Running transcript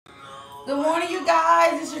Good morning, you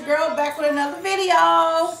guys. It's your girl back with another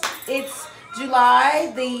video. It's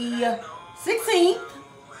July the 16th,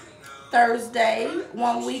 Thursday,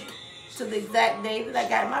 1 week to the exact day that I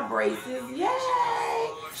got my braces. Yay!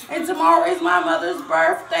 And tomorrow is my mother's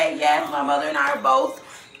birthday. Yes, my mother and I are both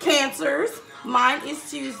Cancers. Mine is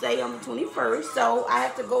Tuesday on the 21st, so I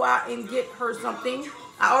have to go out and get her something.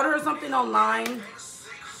 I ordered her something online.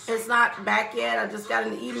 It's not back yet. I just got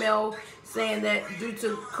an email saying that due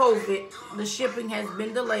to COVID, the shipping has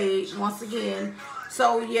been delayed once again.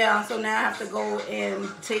 So yeah, so now I have to go and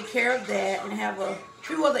take care of that and have a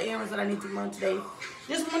few other errands that I need to run today.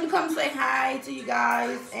 Just wanted to come say hi to you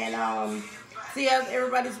guys and see how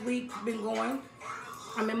everybody's week been going.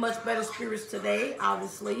 I'm in much better spirits today,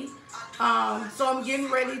 obviously. So I'm getting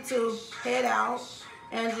ready to head out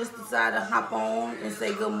and just decided to hop on and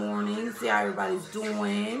say good morning, see how everybody's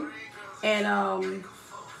doing. And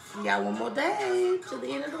we got one more day to the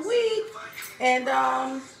end of the week. And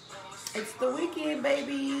it's the weekend,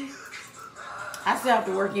 baby. I still have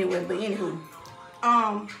to work in with, but anywho.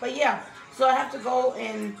 But yeah, so I have to go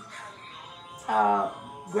and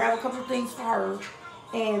grab a couple of things for her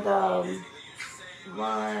and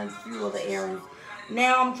run a few other errands.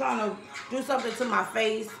 Now I'm trying to do something to my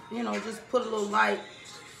face, you know, just put a little light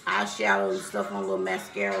eyeshadow and stuff on, a little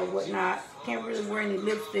mascara or whatnot. Can't really wear any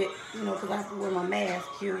lipstick, you know, because I have to wear my mask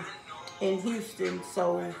here in Houston.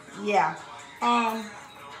 So yeah.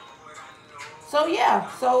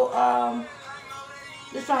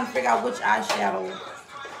 Just trying to figure out which eyeshadow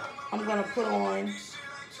I'm gonna put on.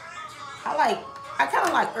 I kind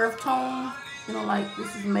of like earth tone, you know, like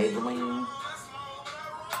this is Maybelline.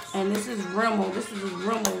 And this is Rimmel. This is a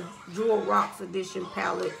Rimmel Jewel Rocks Edition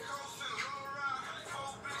palette.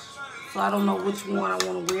 So I don't know which one I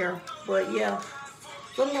want to wear. But yeah.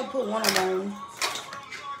 So I'm going to put one of them.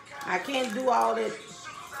 I can't do all that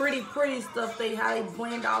pretty stuff. How they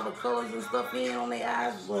blend all the colors and stuff in on their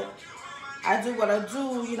eyes. But I do what I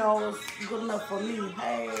do. You know, it's good enough for me.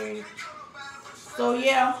 Hey. So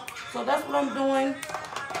yeah. So that's what I'm doing.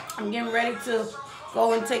 I'm getting ready to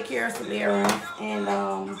go and take care of some errands and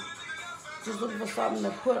just looking for something to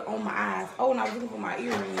put on my eyes. Oh, and I was looking for my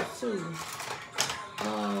earrings too.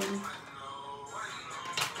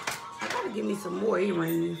 I gotta give me some more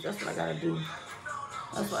earrings. That's what I gotta do.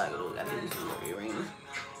 That's what I gotta do. I gotta give me some more earrings.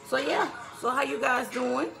 So yeah. So how you guys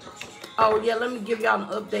doing? Oh yeah, let me give y'all an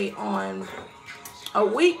update on a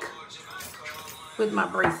week with my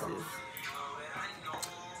braces.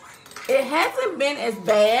 It hasn't been as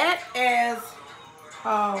bad as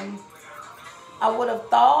I would have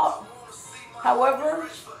thought. However,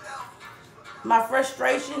 my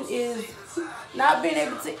frustration is not being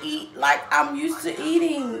able to eat like I'm used to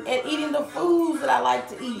eating and eating the foods that I like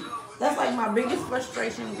to eat. That's like my biggest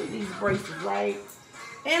frustration with these braces, right?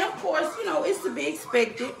 And of course, you know, it's to be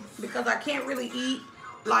expected because I can't really eat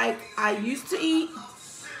like I used to eat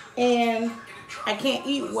and I can't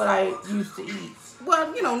eat what I used to eat.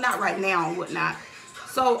 Well, you know, not right now and whatnot.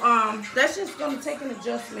 So, that's just going to take an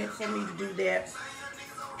adjustment for me to do that.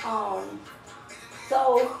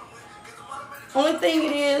 So, only thing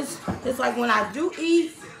it is, it's like when I do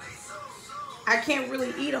eat, I can't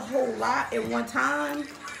really eat a whole lot at one time.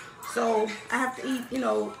 So, I have to eat, you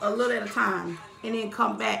know, a little at a time and then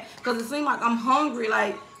come back. Because it seems like I'm hungry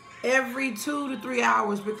like every 2 to 3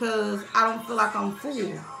 hours because I don't feel like I'm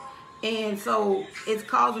full. And so, it's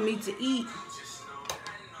causing me to eat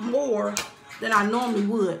more than I normally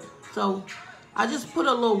would. So I just put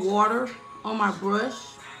a little water on my brush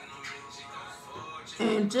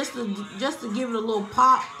and just to give it a little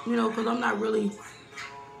pop, you know, because I'm not really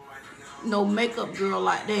no makeup girl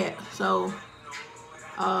like that. So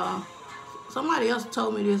somebody else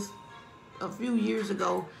told me this a few years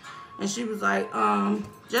ago and she was like,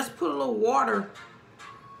 just put a little water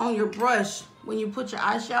on your brush when you put your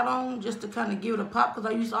eyeshadow on just to kind of give it a pop, because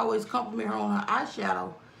I used to always compliment her on her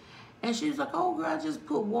eyeshadow. And she was like, oh, girl, I just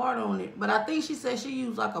put water on it. But I think she said she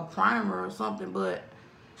used like a primer or something. But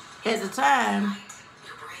at the time,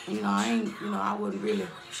 you know, I wouldn't really,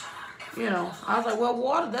 you know. I was like, well,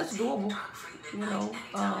 water, that's doable, you know.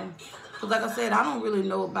 Because like I said, I don't really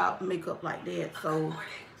know about makeup like that. So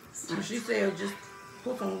when she said just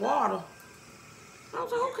put some water, I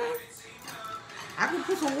was like, okay. I can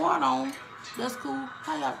put some water on. That's cool.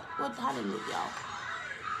 How they look, y'all?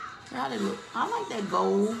 How they look? I like that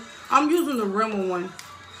gold. I'm using the Rimmel one.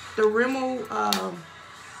 The Rimmel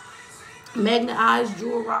Magnetized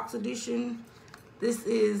Jewel Rocks Edition. This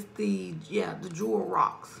is the Jewel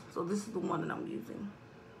Rocks. So this is the one that I'm using.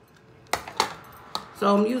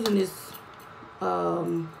 So I'm using this, it's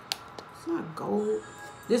not gold.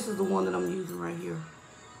 This is the one that I'm using right here.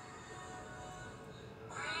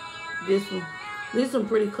 this one. These are some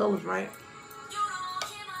pretty colors, right?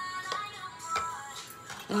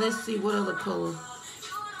 And let's see what other colors.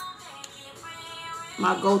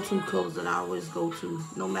 My go-to colors that I always go to,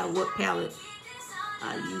 no matter what palette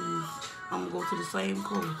I use, I'm gonna go to the same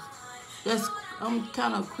colors. I'm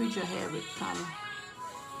kind of a creature habit, kind of.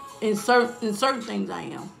 In certain things I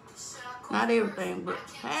am. Not everything, but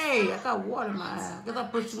hey, I got water in my eye. I guess I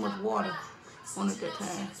put too much water on it that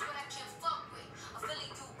time.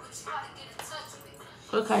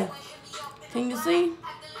 Okay, can you see?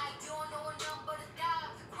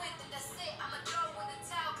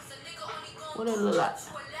 What it look like?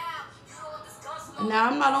 Now,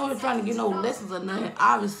 I'm not only trying to get no lessons or nothing,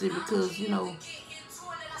 obviously, because, you know,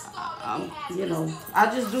 I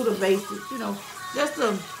just do the basics, you know,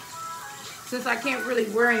 since I can't really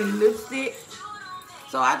wear any lipstick,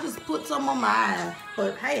 so I just put some on my eye.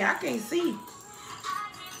 But hey, I can't see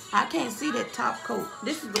that top coat.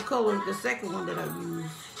 This is the color, the second one that I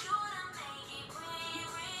use.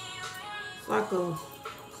 It's like a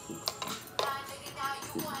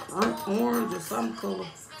orange or some color.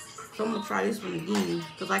 So I'm gonna try this one again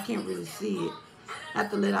because I can't really see it. I have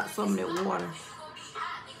to let out some of that water.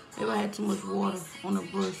 Maybe I had too much water on the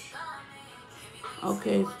brush.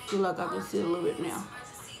 Okay, feel like I can see it a little bit now.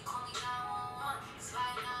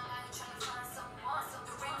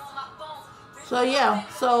 So yeah,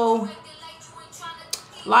 so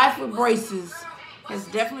life with braces has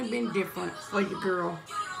definitely been different for your girl.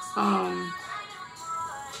 I'm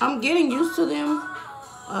getting used to them.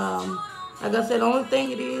 Like I said, the only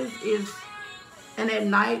thing it is, and at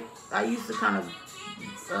night I used to kind of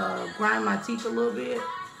grind my teeth a little bit,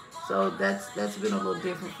 so that's been a little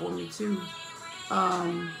different for me too.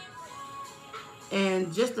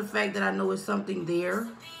 And just the fact that I know it's something there.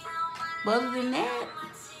 But other than that,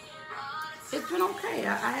 it's been okay.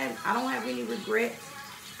 I don't have any regrets.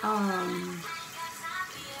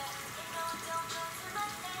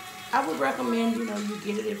 I would recommend, you know, you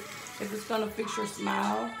get it if it's gonna fix your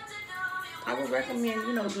smile. I would recommend,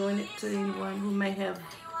 you know, doing it to anyone who may have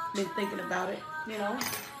been thinking about it, you know.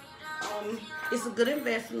 It's a good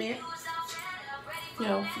investment. You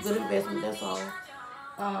know, it's a good investment, that's all.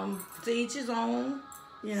 To each his own,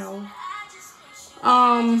 you know.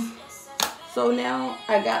 So now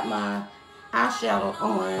I got my eyeshadow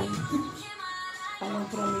on. I'm gonna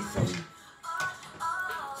put on me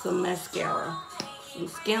some mascara. Some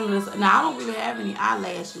Scandalous. Now I don't really have any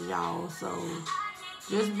eyelashes, y'all, so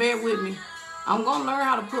just bear with me. I'm gonna learn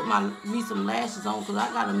how to put me some lashes on because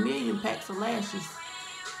I got a million packs of lashes.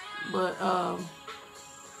 But I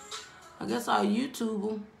guess I'll YouTube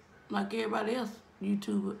them like everybody else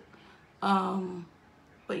YouTube it.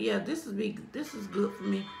 But yeah, this is good for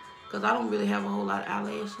me because I don't really have a whole lot of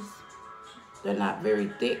eyelashes. They're not very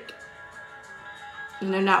thick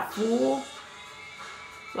and they're not full,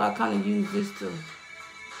 so I kind of use this to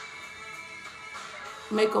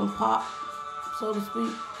make them pop, so to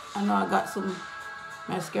speak. I know I got some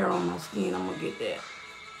mascara on my skin. I'm gonna get that.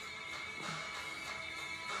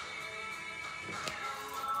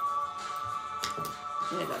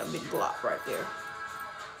 And I got a big glop right there.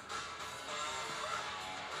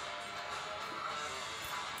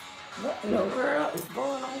 What in the world is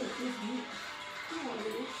going on with this dude? Come on,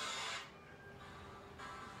 dude.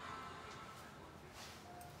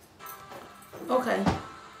 Okay.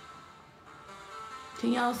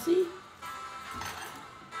 Can y'all see?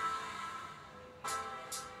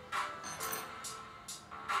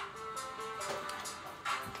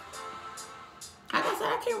 Like I said,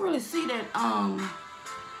 I can't really see that, I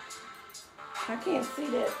can't see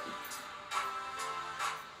that.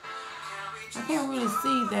 I can't really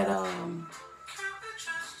see that,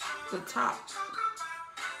 the top.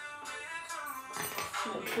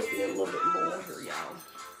 I'm gonna put me a little bit more here, y'all.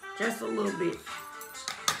 Just a little bit.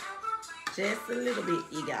 Just a little bit,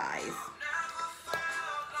 you guys.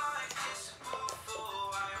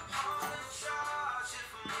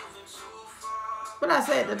 But I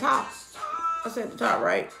said the top. I said the top,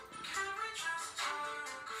 right?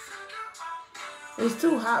 It's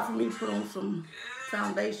too hot for me to put on some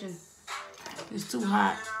foundation. It's too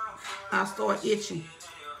hot. I start itching.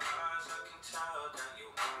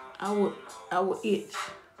 I would itch.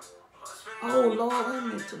 Oh Lord, wait a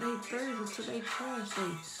minute. Today Thursday. Today trash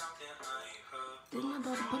day. Didn't my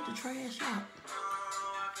daughter put the trash out?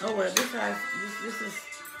 Oh well, this is as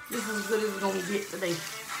good as it's gonna get today.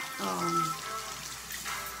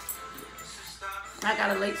 I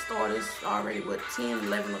got a late start. It's already what 10,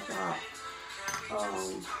 11 o'clock.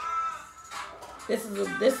 This is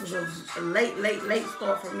a late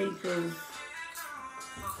start for me because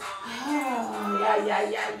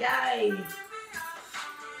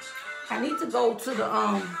I need to go to the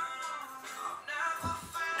I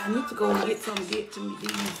need to go and get to me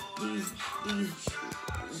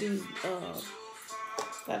these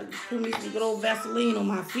gotta put me some good old Vaseline on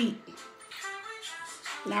my feet.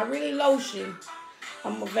 Not really lotion.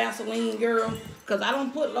 I'm a Vaseline girl because I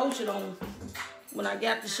don't put lotion on when I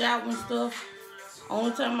got the shower and stuff.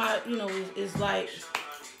 Only time is like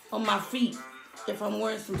on my feet if I'm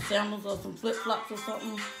wearing some sandals or some flip flops or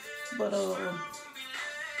something. But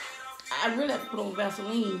I really have to put on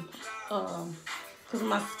Vaseline because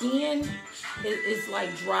my skin is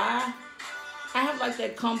like dry. I have like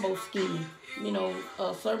that combo skin.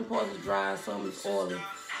 Certain parts is dry, some is oily.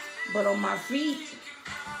 But on my feet,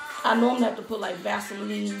 I normally have to put like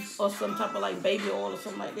Vaseline or some type of like baby oil or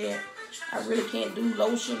something like that. I really can't do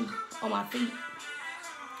lotion on my feet.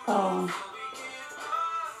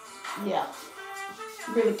 Yeah,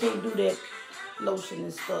 really can't do that lotion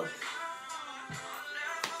and stuff.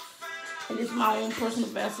 And it's my own personal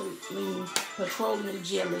Vaseline petroleum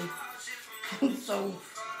jelly. So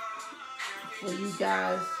for you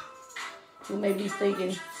guys who may be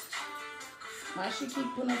thinking, why she keep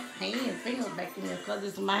putting her finger back in there? Because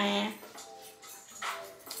it's mine.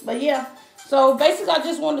 But yeah, so basically I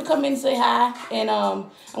just wanted to come in and say hi. And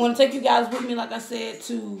I'm going to take you guys with me, like I said,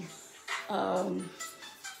 to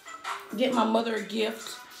get my mother a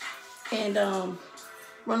gift. And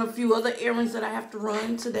run a few other errands that I have to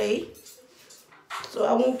run today. So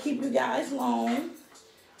I won't keep you guys long.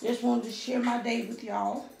 Just wanted to share my day with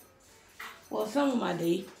y'all. Well, some of my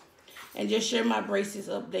day. And just share my braces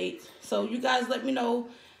updates. So you guys let me know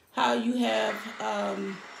how you have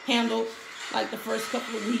handled like the first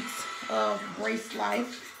couple of weeks of brace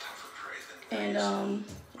life. And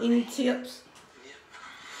any tips.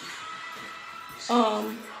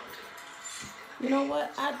 You know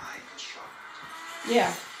what?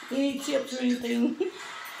 Any tips or anything would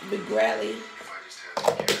be gladly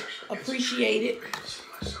appreciated.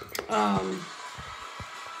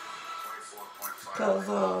 Cause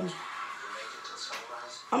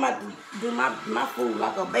I'm about to do my food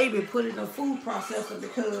like a baby, put it in a food processor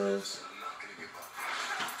because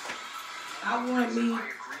I wanted me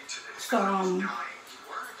some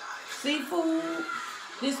seafood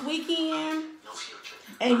this weekend.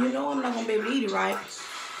 And I'm not gonna be able to eat it right.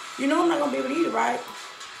 I'm not gonna be able to eat it right.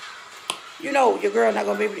 Your girl not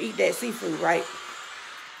gonna be able to eat that seafood, right?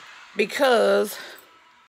 Because